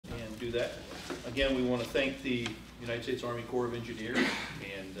do that. Again, we want to thank the United States Army Corps of Engineers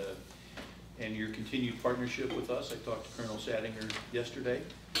and your continued partnership with us. I talked to Colonel Sattinger yesterday,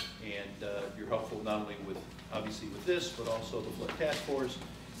 and you're helpful not only with, obviously with this, but also the flood task force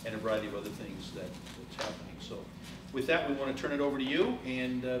and a variety of other things that's happening. So with that, we want to turn it over to you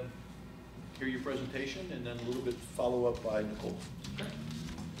and hear your presentation, and then a little bit follow up by Nicole. Okay.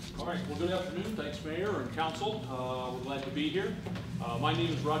 All right, well, good afternoon. Thanks, Mayor and Council. We're glad to be here. My name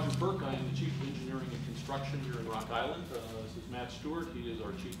is Roger Burke. I am the Chief of Engineering and Construction here in Rock Island. This is Matt Stewart. He is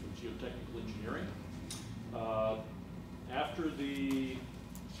our Chief of Geotechnical Engineering. After the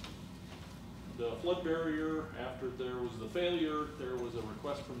flood barrier, after there was the failure, there was a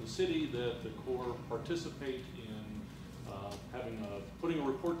request from the city that the Corps participate in putting a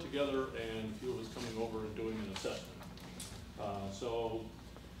report together, and a few of us coming over and doing an assessment.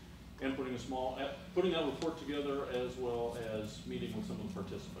 And putting that report together, as well as meeting with some of the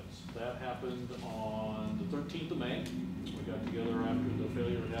participants. That happened on the 13th of May. We got together after the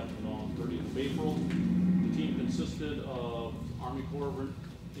failure. It happened on 30th of April. The team consisted of Army Corps of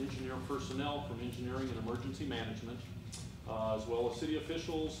Engineer personnel from engineering and emergency management, as well as city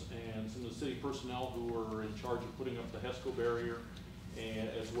officials and some of the city personnel who were in charge of putting up the HESCO barrier, and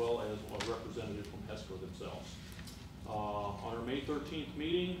as well as a representative from HESCO themselves. On our May 13th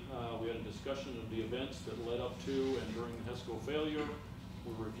meeting, we had a discussion of the events that led up to and during the HESCO failure.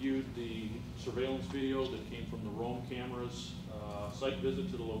 We reviewed the surveillance video that came from the roam cameras, site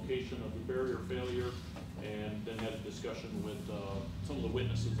visit to the location of the barrier failure, and then had a discussion with some of the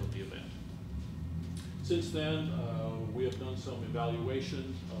witnesses of the event. Since then, we have done some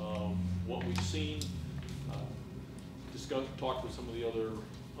evaluation of what we've seen, talked with some of the other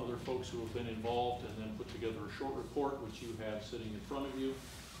folks who have been involved, and then put together a short report, which you have sitting in front of you.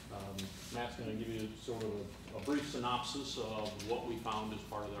 Matt's going to give you sort of a brief synopsis of what we found as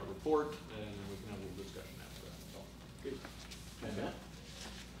part of that report, and then we can have a little discussion after that. So, good. And Matt?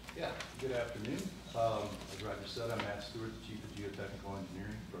 Yeah, good afternoon. As Roger said, I'm Matt Stewart, the Chief of Geotechnical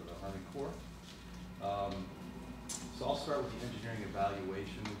Engineering for the Army Corps. So I'll start with the engineering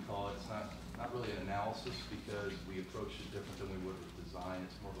evaluation, we call it. It's not really an analysis, because we approach it different than we would with design.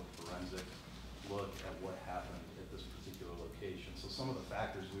 It's more of a forensic look at what happened at this particular location. So some of the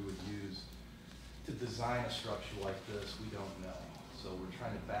factors we would use to design a structure like this, we don't know. So we're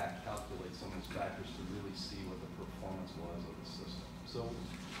trying to back calculate some of those factors to really see what the performance was of the system. So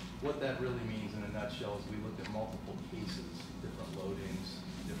what that really means in a nutshell is we looked at multiple cases, different loadings,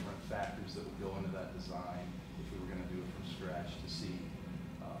 different factors that would go into that design if we were going to do it from scratch to see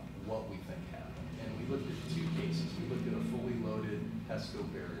what we think happened. And we looked at two cases. We looked at a fully loaded HESCO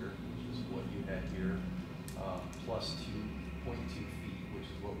barrier, which is what you had here, plus 2.2 feet, which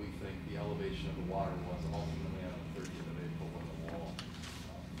is what we think the elevation of the water was ultimately on the 30th of April when the wall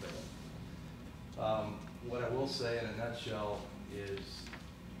failed. What I will say in a nutshell is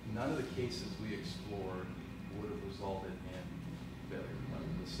none of the cases we explored would have resulted in failure.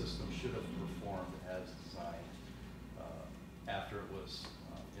 The system should have performed as designed after it was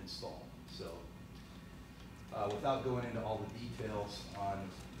installed. So without going into all the details on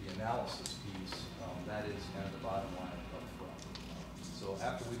the analysis piece, that is kind of the bottom line up front. So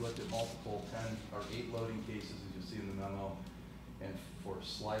after we looked at multiple 8 loading cases, as you see in the memo, and for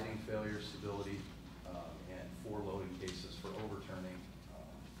sliding failure stability, and 4 loading cases for overturning,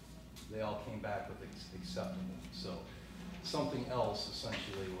 they all came back with acceptable. So something else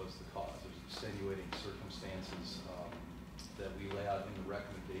essentially was the cause. There's extenuating circumstances that we lay out in the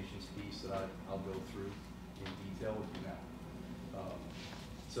recommendations piece that I'll go through in detail with you now.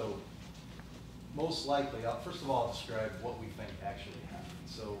 So most likely, first of all, I'll describe what we think actually happened.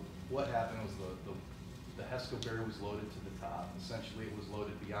 So what happened was the HESCO barrier was loaded to the top. Essentially, it was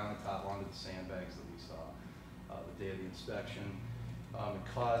loaded beyond the top onto the sandbags that we saw the day of the inspection. It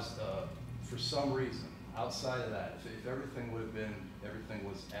caused, for some reason, outside of that, if everything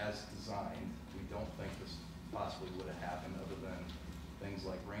was as designed, we don't think this possibly would have happened, other than things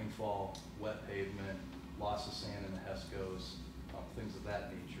like rainfall, wet pavement, loss of sand in the HESCOs, things of that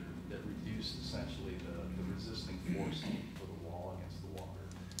nature that reduced essentially the resisting force for the wall against the water.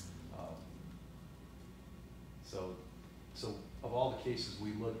 So of all the cases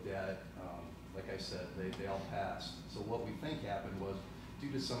we looked at, like I said, they all passed. So what we think happened was,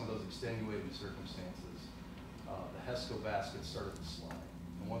 due to some of those extenuating circumstances, the HESCO basket started to slide.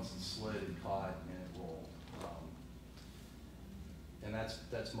 And once it slid, it caught and it rolled. And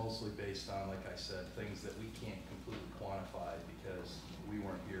that's mostly based on, like I said, things that we can't completely quantify because we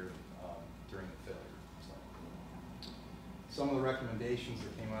weren't here during the failure. So, some of the recommendations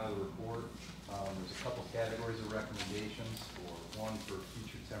that came out of the report, there's a couple categories of recommendations. One for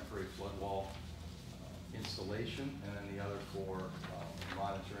future temporary flood installation, and then the other for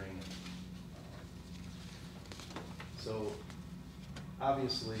monitoring. So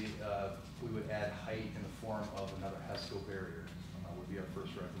obviously, we would add height in the form of another HESCO barrier, would be our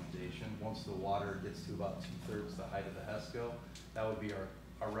first recommendation. Once the water gets to about 2/3 the height of the HESCO, that would be our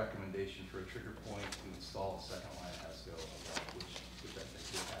recommendation for a trigger point to install a second line of HESCO, which I think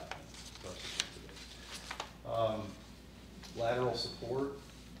will happen. Lateral support,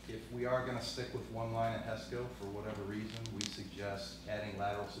 if we are going to stick with one line of HESCO for whatever reason, we suggest adding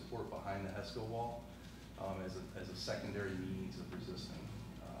lateral support behind the HESCO wall as a secondary means of resisting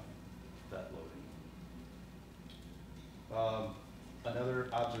that loading. Another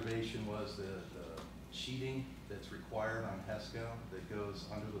observation was the sheeting that's required on HESCO that goes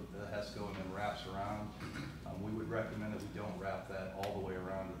under the HESCO and then wraps around. We would recommend that we don't wrap that all the way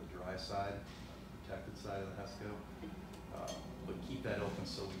around to the dry side, protected side of the HESCO, but keep that open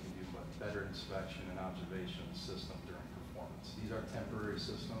so we can do much better inspection and observation of the system during performance. These are temporary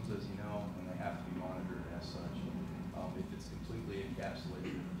systems, as you know, and they have to be monitored as such. If it's completely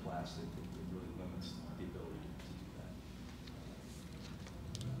encapsulated in plastic, it really limits the ability to do that.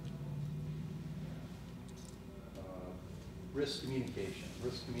 Risk communication.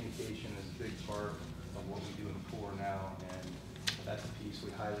 Risk communication is a big part of what we do in the Corps now, and that's a piece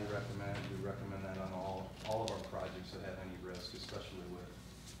we highly recommend. We recommend that on all of our projects that have any risk, especially with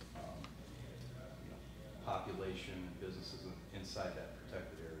population and businesses inside that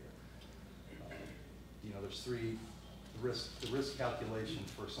protected area. There's three. The risk calculation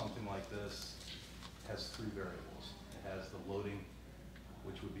for something like this has three variables. It has the loading,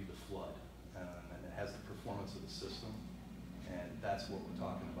 which would be the flood, and it has the performance of the system, and that's what we're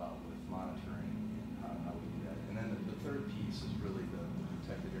talking about with monitoring and how we do that. And then the third piece is really the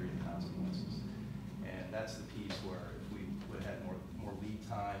protected area consequences, and that's the piece where if we would have more lead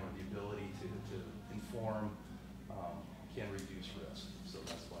time or the ability to inform, can reduce risk. So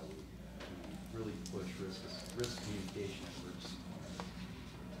that's why we really push risk communication and emergency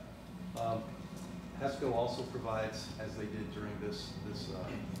planning. HESCO also provides, as they did during this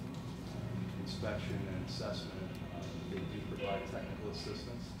inspection and assessment, they do provide technical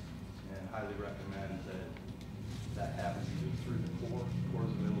assistance, and highly recommend that happens either through the Corps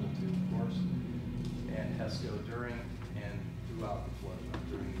is available too, of course, and HESCO during and throughout the flood,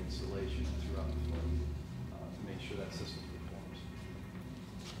 during the installation and throughout the flood, to make sure that system performs.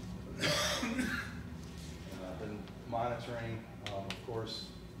 Then monitoring, of course,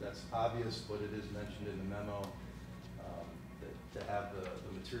 that's obvious, but it is mentioned in the memo that to have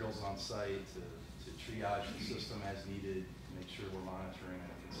the materials on site, to triage the system as needed, to make sure we're monitoring on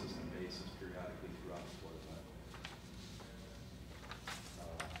a consistent basis periodically throughout the flood event.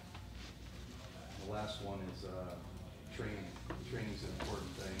 The last one is training. Training is an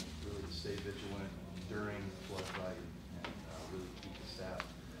important thing, really to stay vigilant during the flood fight and really keep the staff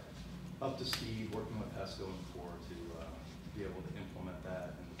up to speed, working with HESCO and Corps to be able to implement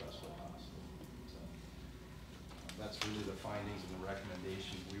that in the best way possible. So that's really the findings and the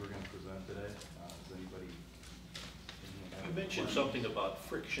recommendations we were going to present today. Does anybody? You mentioned something about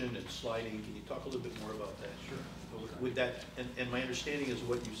friction and sliding. Can you talk a little bit more about that? Sure. With that, and my understanding is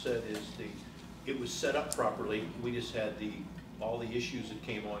what you said is it was set up properly. We just had all the issues that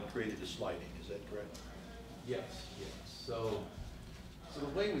came on created the sliding. Is that correct? Yes. So the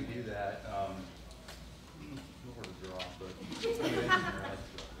way we do that, nowhere to draw, but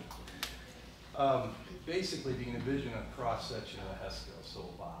basically you can envision a cross section of a HESCO, so a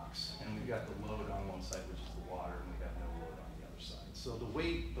box, and we've got the load on one side, which is the water, and we have no load on the other side. So the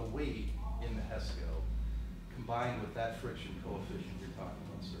weight in the HESCO, combined with that friction coefficient you're talking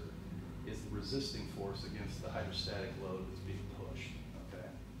about, sir, is the resisting force against the hydrostatic load that's being pushed. Okay.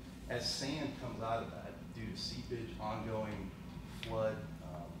 As sand comes out of that, due to seepage, ongoing flood,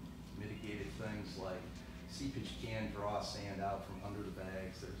 mitigated things like seepage can draw sand out from under the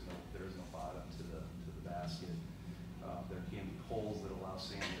bags. There's no bottom to the basket. There can be holes that allow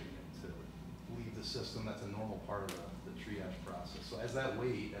sand to leave the system. That's a normal part of the triage process. So as that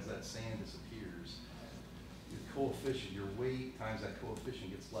sand disappears, your coefficient, your weight times that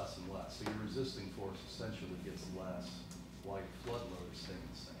coefficient gets less and less. So your resisting force essentially gets less while your flood load is staying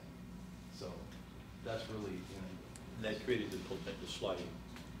the same. So that's really, And that created the sliding.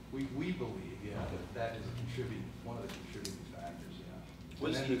 we believe, that is one of the contributing factors, yeah.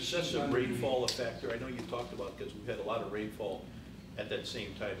 Was the excessive rainfall a factor? I know you talked about, because we've had a lot of rainfall at that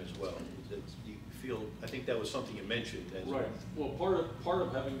same time as well. Do you feel, I think that was something you mentioned. Right. Well, part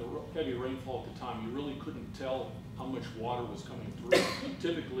of having the heavy rainfall at the time, you really couldn't tell how much water was coming through.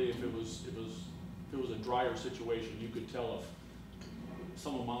 Typically, if it was a drier situation, you could tell if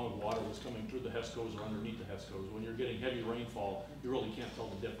some amount of water was coming through the HESCOs or underneath the HESCOs. When you're getting heavy rainfall, you really can't tell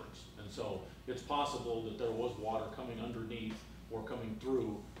the difference. And so it's possible that there was water coming underneath or coming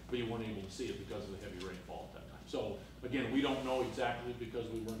through, but you weren't able to see it because of the heavy rainfall at that time. So again, we don't know exactly because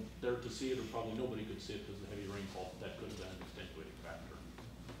we weren't there to see it, or probably nobody could see it because of the heavy rainfall, but that could have been an extenuating factor.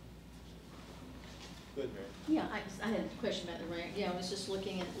 Good, Mary. Yeah, I had a question about the rain. Yeah, I was just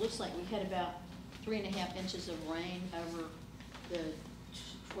looking, and it looks like we had about 3.5 inches of rain over the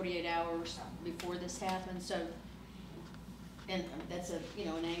 48 hours before this happened, so, and that's a, you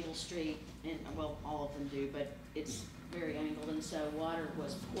know, an angled street, and, well, all of them do, but it's very angled, and so water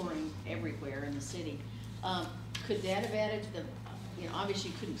was pouring everywhere in the city. Could that have added to the, you know, obviously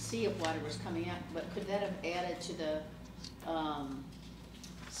you couldn't see if water was coming out, but could that have added to the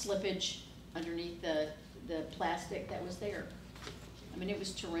slippage underneath the plastic that was there? I mean, it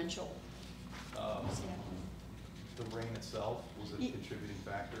was torrential. The rain itself, was a contributing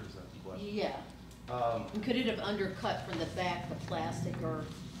factor, is that the question? Yeah. And could it have undercut from the back the plastic or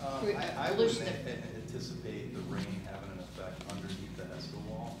I loosened wouldn't it? anticipate the rain having an effect underneath the HESCO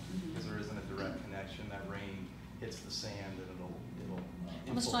wall, because there isn't a direct connection. That rain hits the sand and it'll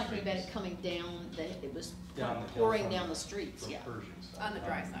I was talking infiltrate about it coming down, it was down the hill pouring from- down the streets, from yeah. Pershing side. On the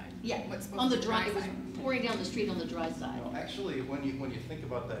dry side. Yeah, What's supposed on the to be dry, it was side. pouring down the street on the dry side. No, actually, when you think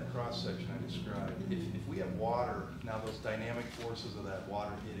about that cross-section I described, if we have water, now those dynamic forces of that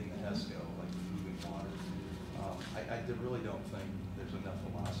water hitting the HESCO, like the moving water, I really don't think there's enough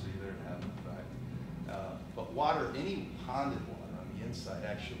velocity there to have an effect. But water, any ponded water on the inside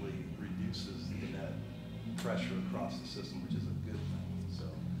actually reduces the net pressure across the system, which is a good thing. So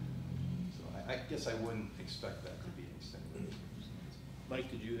I guess I wouldn't expect that to be extenuating.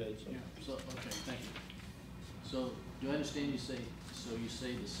 Mike, did you have something? Yeah, so, okay, thank you. So, do I understand you say, so you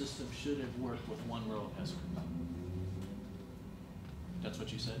say the system should have worked with one row of HESCO? That's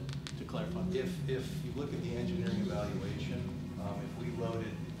what you said, to clarify? If you look at the engineering evaluation, if we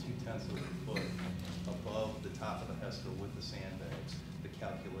loaded 0.2 of a foot above the top of the HESCO with the sandbags, the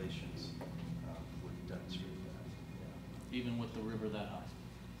calculations would demonstrate that. Yeah. Even with the river that high?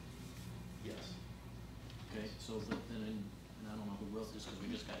 Yes. Okay, so, but then, and I don't know who wrote this, because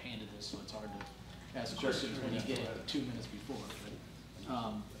we just got handed this, so it's hard to ask Sure, questions sure, when you yeah, get go it ahead. 2 minutes before.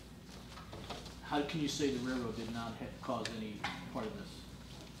 But, how can you say the railroad did not cause any part of this?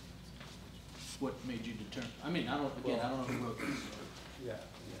 What made you determine? I mean, I don't know who wrote this. Yeah,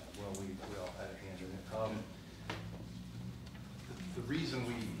 well, we all had a hand in it. The reason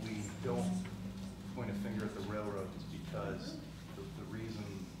we don't point a finger at the railroad is because the reason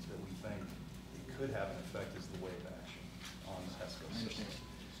that we think it could have an effect is the wave action on the HESCO I system. understand.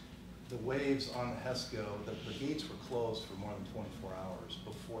 The waves on the HESCO, the gates were closed for more than 24 hours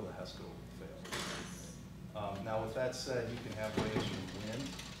before the HESCO failed. Now, with that said, you can have waves from wind,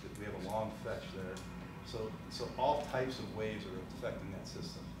 because we have a long fetch there. So all types of waves are affecting that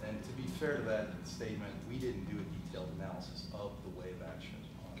system. And to be fair to that statement, we didn't do a detailed analysis of the wave action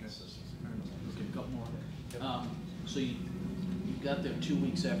on the system. Okay, a couple more. Yep. So you got there 2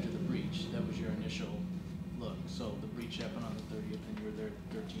 weeks after the breach. That was your initial look. So the breach happened on the 30th, and you were there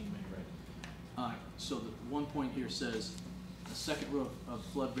 13 May, right? All right. So the one point here says the second row of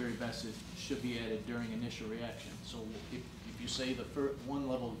flood barrier baskets should be added during initial reaction. So if you say the one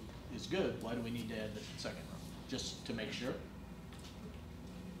level is good, why do we need to add the second row? Just to make sure?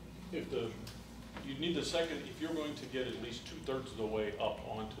 You need the second, if you're going to get at least 2/3 of the way up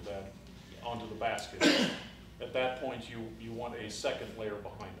onto the basket, at that point you want a second layer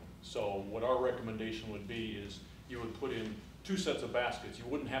behind it. So what our recommendation would be is you would put in 2 sets of baskets. You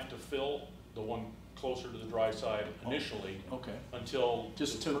wouldn't have to fill the one closer to the dry side initially. Okay. Until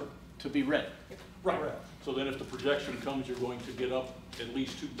Just to be ready. right. So then if the projection comes, you're going to get up at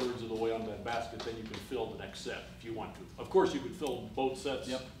least 2/3 of the way onto that basket, then you can fill the next set if you want to. Of course, you could fill both sets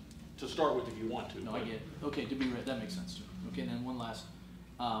to start with if you want to. No, I get it. Okay, to be ready, that makes sense too. Okay, and then one last,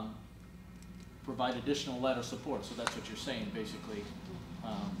 provide additional ladder support. So that's what you're saying, basically.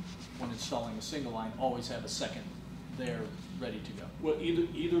 When installing a single line, always have a second there ready to go. Well,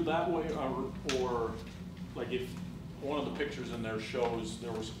 either that way or like if one of the pictures in there shows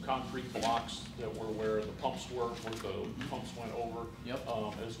there were some concrete blocks that were where the pumps were, where the pumps went over. Yep.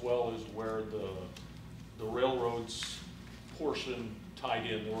 As well as where the railroad's portion tied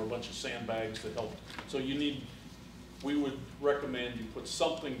in. There were a bunch of sandbags that helped. So we would recommend you put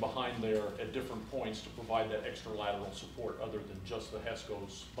something behind there at different points to provide that extra lateral support other than just the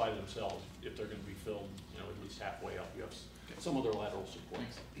HESCOs by themselves. If they're gonna be filled, at least halfway up, you have some other lateral support.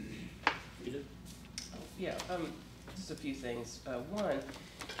 Thanks. You did? Yeah, just a few things. One,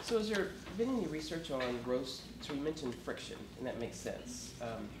 so has there been any research on roads? So you mentioned friction, and that makes sense.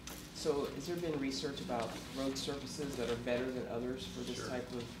 So has there been research about road surfaces that are better than others for this Sure. type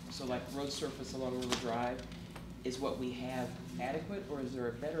of, so like road surface along River Drive, is what we have adequate, or is there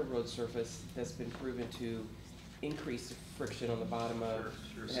a better road surface that's been proven to increase the friction on the bottom of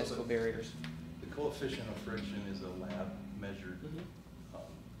Sure. the So HESCO barriers? The coefficient of friction is a lab measured Mhm.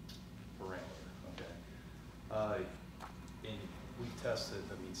 parameter, okay? And we tested,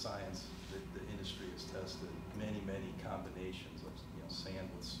 I mean, science, the industry has tested many, many combinations of, sand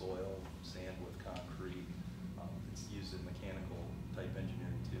with soil, sand with concrete. It's used in mechanical type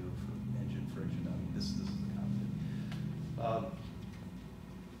engineering too for engine friction. I mean, this is the common.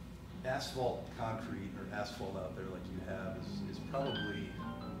 Asphalt concrete or asphalt out there like you have is probably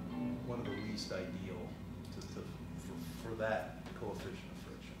one of the least ideal for that coefficient of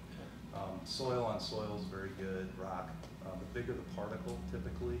friction. Soil on soil is very good, rock. The bigger the particle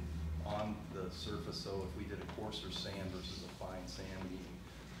typically on the surface, so if we did a coarser sand versus a fine sand, meaning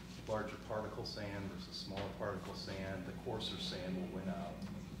larger particle sand versus smaller particle sand, the coarser sand will win out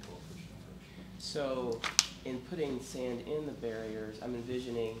the coefficient of friction. So in putting sand in the barriers, I'm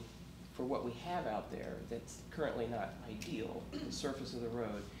envisioning for what we have out there that's currently not ideal, the surface of the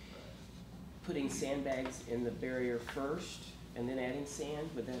road, putting sandbags in the barrier first and then adding sand,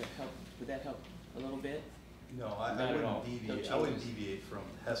 would that help a little bit? No, Not I at all. wouldn't No deviate. I wouldn't changes. deviate from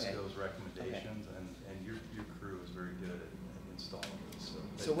Okay. HESCO's recommendations, and your crew is very good at installing this.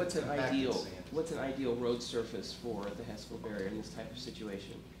 So what's an compacted ideal, sand is- what's an ideal road surface for the HESCO barrier in this type of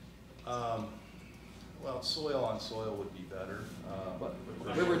situation? Well, soil on soil would be better.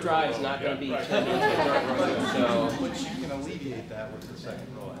 River Drive's not gonna be Yeah, right. turned into a dirt road, so, But you can alleviate that with the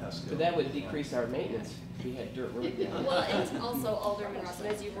second row of HESCO. but that would decrease our maintenance if we had dirt road. Well, and also Alderman Russell,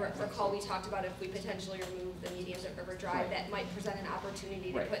 as you recall, we talked about if we potentially remove the medians at River Drive, Right. that might present an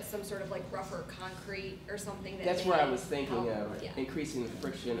opportunity to Right. put some sort of like rougher concrete or something that. That's may where I was thinking help. of, Yeah. increasing the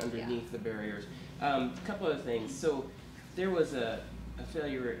friction underneath the barriers. Couple other things, so there was a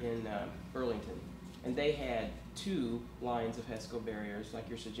failure in Burlington, and they had 2 lines of HESCO barriers, like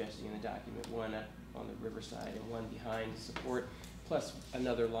you're suggesting in the document, one on the riverside and one behind support, plus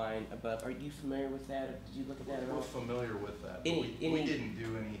another line above. Are you familiar with that? Did you look at that at all? We're familiar with that, but Any- we didn't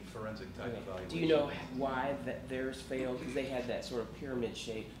do any forensic type Okay. evaluation. Do you know why that theirs failed? Because they had that sort of pyramid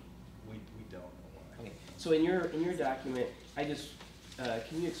shape. We don't know why. Okay, so in your document, I just,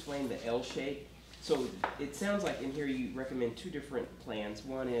 can you explain the L shape? So it sounds like in here you recommend 2 different plans.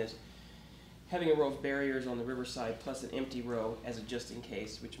 One is having a row of barriers on the riverside plus an empty row as a just in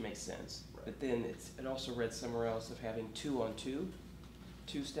case, which makes sense. Right. But then it also read somewhere else of having 2 on 2,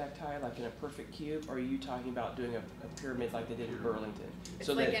 2 stacked high, like in a perfect cube. Or are you talking about doing a pyramid like they did in Burlington? It's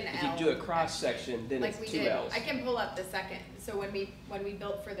So like that an if you L, do a cross section, then Like it's we 2 did, L's. I can pull up the second, so when we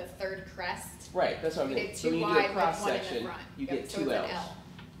built for the third crest, Right, that's what I we mean. did So 2 when you do wide a with cross one in the section, front. you Yep, get so 2 it's an L's. L.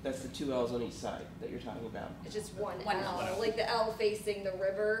 That's the 2 L's on each side that you're talking about. It's just one One L, L. like the L facing the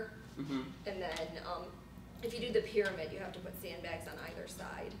river, Mm-hmm. and then, if you do the pyramid, you have to put sandbags on either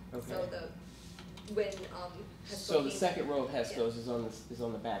side. So Okay. when, So the HESCO second row of HESCOs is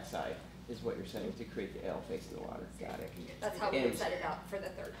on the back side, is what you're saying, to create the L facing the water. Got it. that's how we And- would set it up for the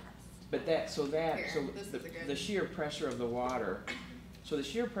third crest. But so Here, this is the, a good- the sheer pressure of the water,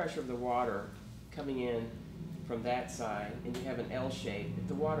 coming in from that side, and you have an L shape, if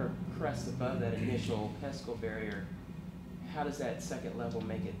the water crests above that initial HESCO barrier, how does that second level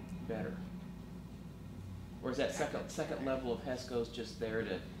make it better? Or is that second level of HESCOs just there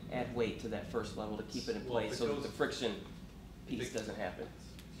to add weight to that first level to keep it in Well, if place it so that goes- the friction piece if it- doesn't happen?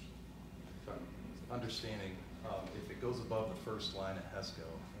 If I'm understanding, if it goes above the first line of HESCO,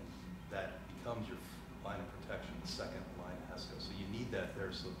 and that becomes your line of protection, the second line of HESCO, so you need that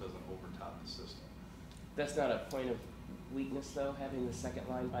there so it doesn't overtop the system. That's not a point of weakness though, having the second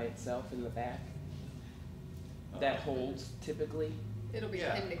line by itself in the back? That holds typically? It'll be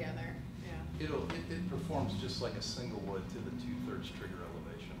Yeah. pinned together, yeah. It performs just like a single would to the 2/3 trigger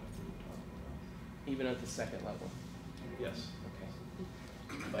elevation like we were talking about. Even at the second level? Yes.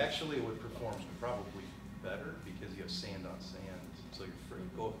 Okay. Actually, it would perform probably better because you have sand on sand, so you're free.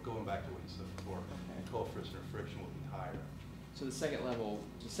 Going back to what you said before, Okay. the coefficient of friction will be higher. So the second level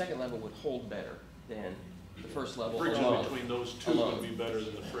would hold better than the first level Friction alone. between those 2 would be better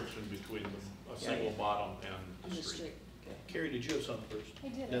than the friction between a single yeah. bottom and On the the street. street. Okay. Carrie, did you have something first? I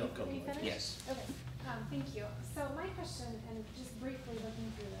did. Then Are I'll come you to finished? Yes. Okay, thank you. So my question, and just briefly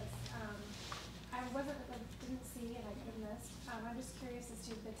looking through this, I didn't see and I could have missed. I'm just curious as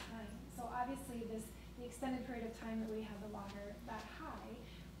to the time. So obviously the extended period of time that we had the water that high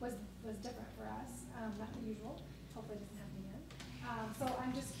was different for us, not the usual. hopefully it doesn't happen again. So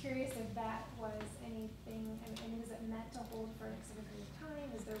I'm just curious if that was anything, I mean, is it meant to hold for an extended period of time?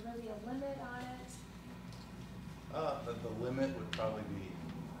 Is there really a limit on it? The limit would probably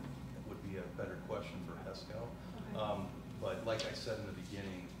be a better question for HESCO. Okay. But like I said in the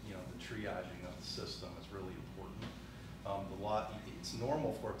beginning, you know, the triaging of the system is really important. It's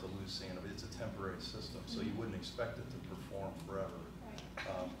normal for it to lose sand, but it's a temporary system, so you wouldn't expect it to perform forever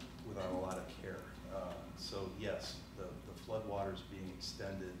without a lot of care. So yes, the floodwaters being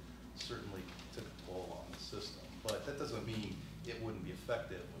extended certainly took a toll on the system, but that doesn't mean it wouldn't be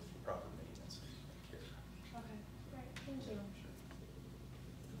effective with the proper maintenance and care. Okay, great, thank you.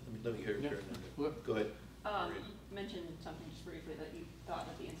 Let me hear Yeah. Karen. Go ahead. You mentioned something just briefly that you thought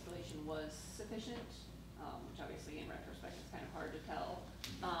that the installation was sufficient, which obviously in retrospect is kind of hard to tell.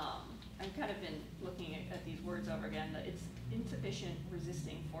 I've kind of been looking at these words over again, that it's insufficient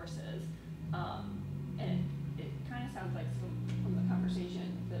resisting forces. And it kind of sounds like from the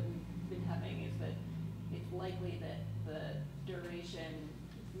conversation that we've been having is that it's likely that the duration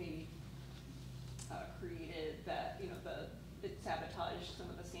maybe created that, you know, it sabotaged some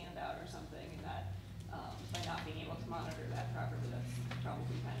of the sand out or something, and that by not being able to monitor that properly, that's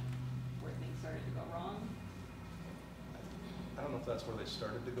probably kind of where things started to go wrong. I don't know if that's where they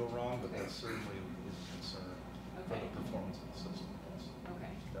started to go wrong, but that certainly is a concern for Okay. the performance of the system. Yes.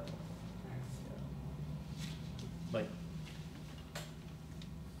 Okay. Definitely. Mike?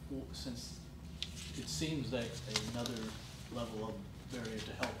 Well, since it seems that another level of barrier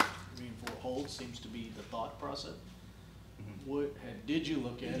to help reinforce hold seems to be the thought process, did you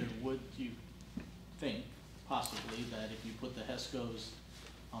look at, or would you think possibly that if you put the HESCOs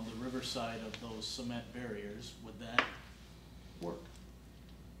on the riverside of those cement barriers, would that work?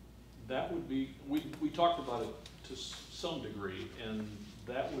 That would be, we talked about it to some degree, and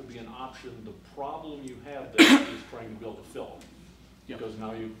that would be an option. The problem you have there is trying to build a fill. Yep. Because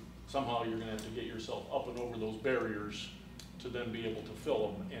now somehow you're gonna have to get yourself up and over those barriers to then be able to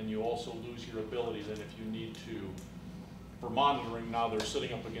fill them, and you also lose your ability then if you need to, for monitoring, now they're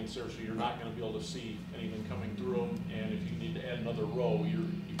sitting up against there, so you're not gonna be able to see anything coming through them, and if you need to add another row,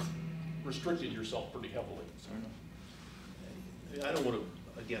 you've restricted yourself pretty heavily. I don't want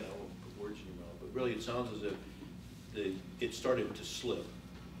to, again, I don't want to put words in your mouth, but really it sounds as if it started to slip.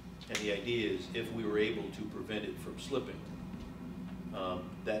 And the idea is if we were able to prevent it from slipping,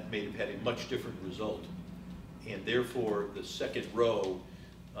 that may have had a much different result. And therefore, the second row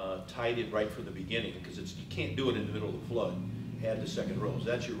tied in right from the beginning, because you can't do it in the middle of the flood. Add the second rows.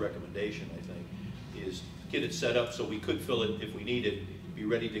 That's your recommendation, I think, is get it set up so we could fill it if we need it, be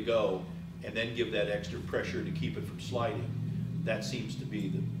ready to go, and then give that extra pressure to keep it from sliding. That seems to be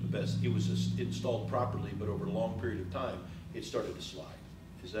the best. It was installed properly, but over a long period of time, it started to slide.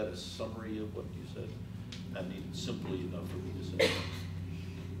 Is that a summary of what you said? I mean, simply enough for me to say.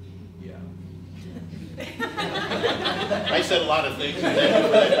 Yeah. I said a lot of things.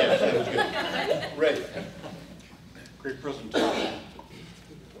 Yes, that was good. Ready. Great presentation.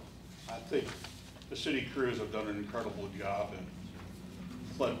 I think the city crews have done an incredible job in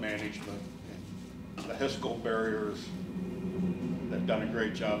flood management, and the HESCO barriers, they've done a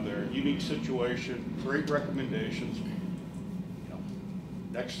great job there. Unique situation, great recommendations. You know,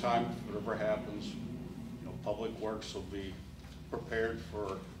 next time, whatever happens, you know, Public Works will be prepared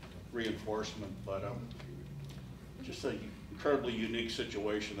for reinforcement, but just an incredibly unique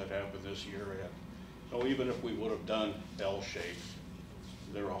situation that happened this year. And so even if we would have done L-shapes,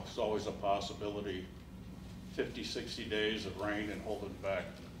 there's always a possibility 50, 60 days of rain and holding back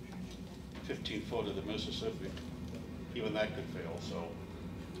 15 foot of the Mississippi. Even that could fail. So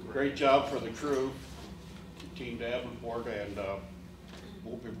great job for the crew, Team Davenport, and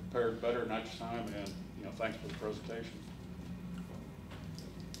we'll be prepared better next time. And you know, thanks for the presentation.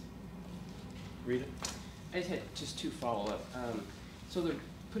 Rita? I just had two follow-up. So they're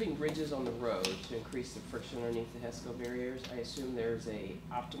putting ridges on the road to increase the friction underneath the HESCO barriers. I assume there's a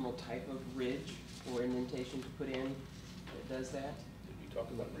optimal type of ridge or indentation to put in that does that? Did you talk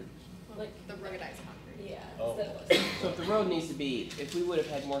about ridges? Like the ruggedized concrete. Yeah. Oh. So if the road needs to be, if we would have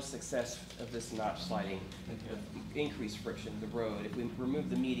had more success of this notch sliding, increased friction of the road, if we remove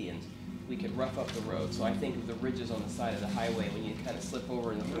the medians, we could rough up the road. So I think of the ridges on the side of the highway when you kind of slip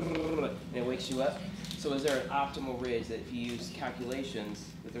over and it wakes you up. So is there an optimal ridge that if you use calculations,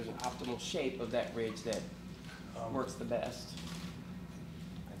 that there's an optimal shape of that ridge that works the best?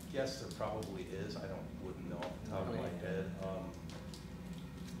 I guess there probably is. I wouldn't know off the top of my head.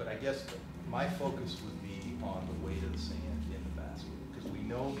 But I guess my focus would be on the weight of the sand in the basket, because we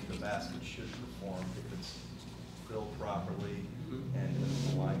know the basket should perform if it's filled properly and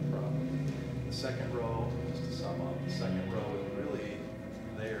aligned properly. The second row, just to sum up, the second row is really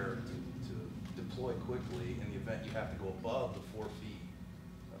there to deploy quickly in the event you have to go above the 4 feet.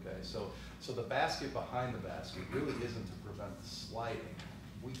 Okay, so the basket behind the basket really isn't to prevent the sliding.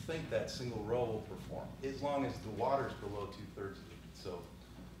 We think that single row will perform as long as the water's below 2/3 of it, so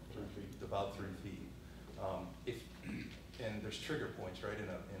 3 feet, about 3 feet. And there's trigger points, right, in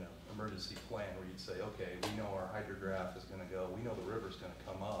an emergency plan where you'd say, okay, we know our hydrograph is going to go, we know the river's going to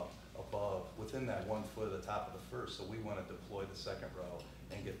come up above, within that 1 foot of the top of the first, so we want to deploy the second row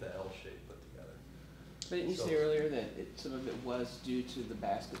and get the L shape put together. But didn't you say earlier that some of it was due to the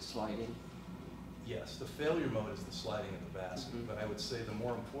basket sliding? Yes, the failure mode is the sliding of the basket, but I would say the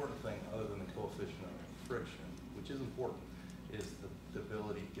more important thing, other than the coefficient of friction, which is important, is the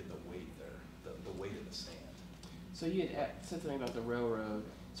ability to get the weight there, the weight of the sand. So you had said something about the railroad.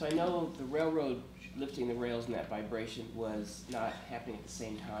 So I know the railroad lifting the rails and that vibration was not happening at the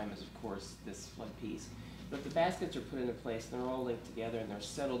same time as, of course, this flood piece. But if the baskets are put into place and they're all linked together and they're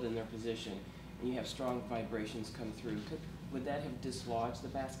settled in their position, and you have strong vibrations come through, would that have dislodged the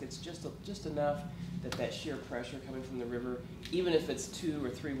baskets just enough that sheer pressure coming from the river, even if it's 2 or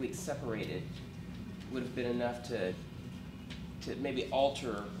 3 weeks separated, would have been enough to maybe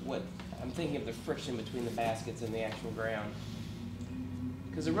alter what I'm thinking of, the friction between the baskets and the actual ground?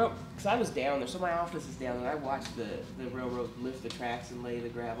 Because I was down there, so my office is down there, and I watched the railroad lift the tracks and lay the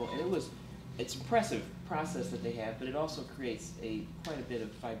gravel, and it's impressive process that they have, but it also creates quite a bit of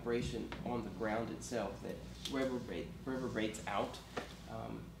vibration on the ground itself that reverberates out.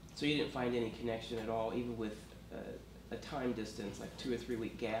 So you didn't find any connection at all, even with a time distance, like 2 or 3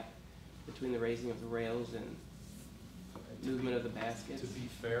 week gap between the raising of the rails and movement of the baskets? To be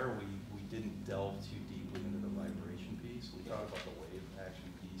fair, we didn't delve too deeply into the vibration piece. We talked about the wave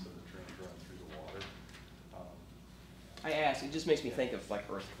action piece of the trains running through the water. I asked, it just makes me think of like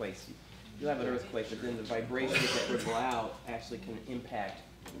earthquakes. You have an earthquake, but then the vibrations that ripple out actually can impact,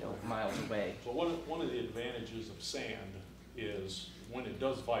 miles away. So one of the advantages of sand is when it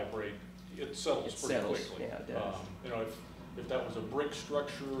does vibrate, it settles pretty quickly. Yeah, it does. If that was a brick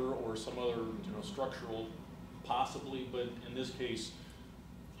structure or some other, structural, possibly, but in this case,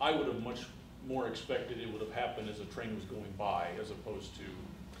 I would have much more expected it would have happened as a train was going by, as opposed to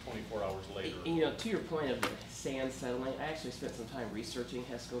 24 hours later. To your point of the sand settling, I actually spent some time researching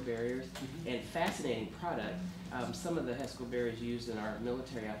HESCO barriers, and fascinating product. Some of the HESCO barriers used in our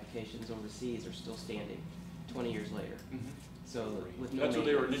military applications overseas are still standing 20 years later. So with no That's what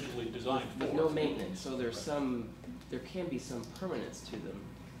they were initially designed for. With no maintenance, so there can be some permanence to them,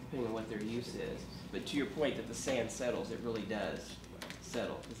 depending on what their use is. But to your point that the sand settles, it really does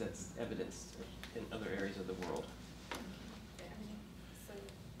settle, because that's evidenced in other areas of the world.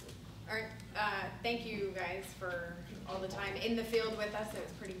 All right, thank you guys for all the time in the field with us. It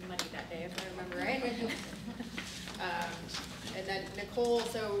was pretty muddy that day, if I remember right. And then Nicole,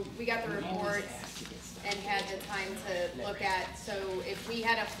 so we got the reports and had the time to look at, so if we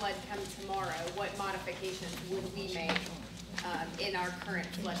had a flood come tomorrow, what modifications would we make in our current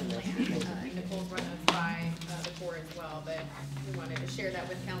flood plan? Nicole's run those by the board as well, but we wanted to share that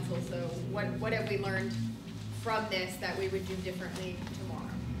with council. So what have we learned from this that we would do differently tomorrow?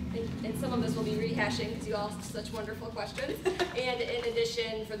 And some of this will be rehashing because you all asked such wonderful questions. And in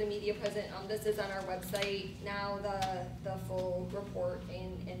addition, for the media present, this is on our website now, the full report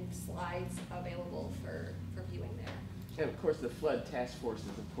and slides available for viewing there. And of course, the flood task force is,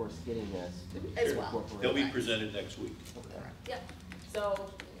 of course, getting this. As well. They'll be presented next week. Yep. So,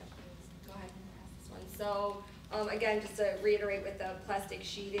 go ahead and pass this one. So, again, just to reiterate with the plastic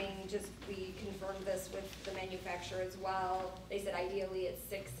sheeting, we confirmed this with the manufacturer as well. They said ideally it's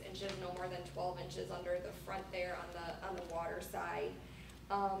 6 inches, no more than 12 inches under the front there on the water side.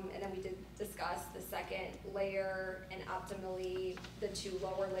 And then we did discuss the second layer and optimally the 2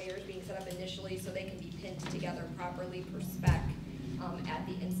 lower layers being set up initially so they can be pinned together properly per spec at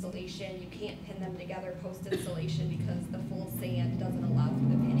the installation. You can't pin them together post-installation because the full sand doesn't allow for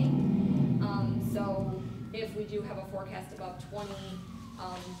the pinning. So if we do have a forecast above 20,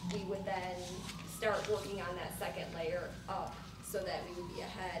 we would then start working on that second layer up so that we would be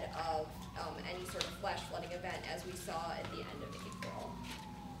ahead of any sort of flash flooding event as we saw at the end of April.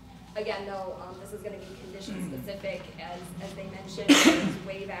 Again, though, this is going to be condition specific, as they mentioned. There's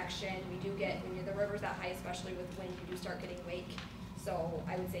wave action. We do get, when the river's that high, especially with wind, you do start getting wake. So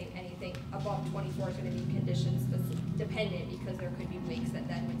I would say anything above 24 is going to be condition dependent because there could be wakes that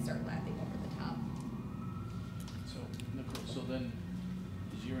then would start lapping over the top. So, Nicole, so then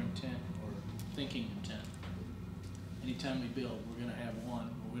is your intent or thinking intent, anytime we build, we're going to have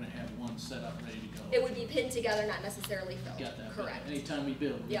one set up, ready to go. It would be pinned together, not necessarily filled. Got that, but Correct. anytime we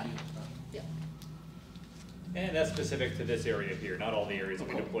build, we Yeah. do. Yep. And that's specific to this area here, not all the areas that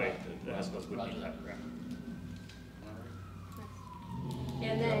we deploy, the HESCOs would Roger need that. that, correct?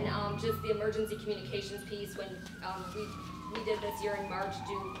 And then, just the emergency communications piece, when, we did this year in March,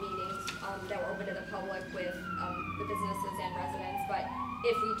 do meetings, that were open to the public with, the businesses and residents, but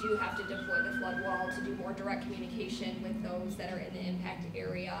if we do have to deploy the flood wall to do more direct communication with those that are in the impact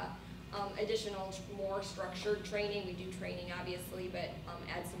area, additional, more structured training, we do training obviously, but,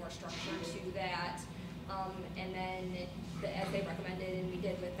 add some more structure to that. And then, as they recommended, and we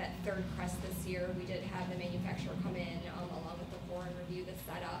did with that third crest this year, we did have the manufacturer come in, along with the Corps and review the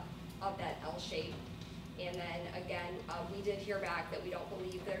setup of that L shape. And then again, we did hear back that we don't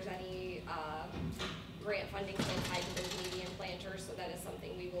believe there's any, grant funding still tied to those median planters, so that is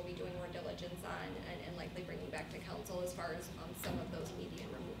something we will be doing more diligence on and likely bringing back to council as far as, some of those median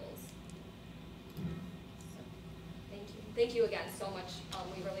removals. Thank you. Thank you again so much.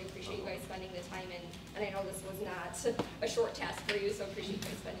 We really appreciate you guys spending the time, and I know this was not a short task for you, so appreciate you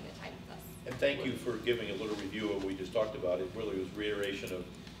guys spending the time with us. And thank you for giving a little review of what we just talked about. It really was reiteration of,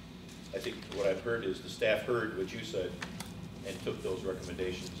 I think what I've heard is the staff heard what you said and took those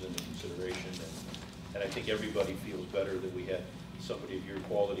recommendations into consideration. And I think everybody feels better that we had somebody of your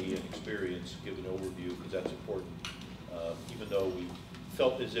quality and experience give an overview, because that's important. Even though we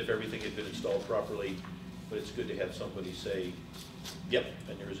felt as if everything had been installed properly, but it's good to have somebody say, yep,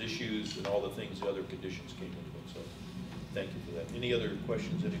 and there's issues and all the things, the other conditions came into it. So thank you for that. Any other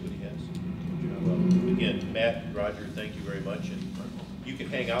questions anybody has? Well, again, Matt, Roger, thank you very much. And you can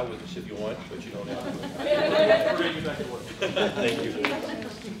hang out with us if you want, but you don't have to. We're ready to get back to work. Thank you.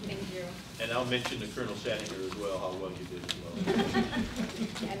 Thank you. And I'll mention to Colonel Sadinger as well, how well you did as well.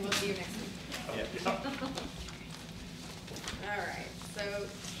 And we'll see you next week. Yeah. All right, so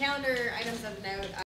calendar items of note.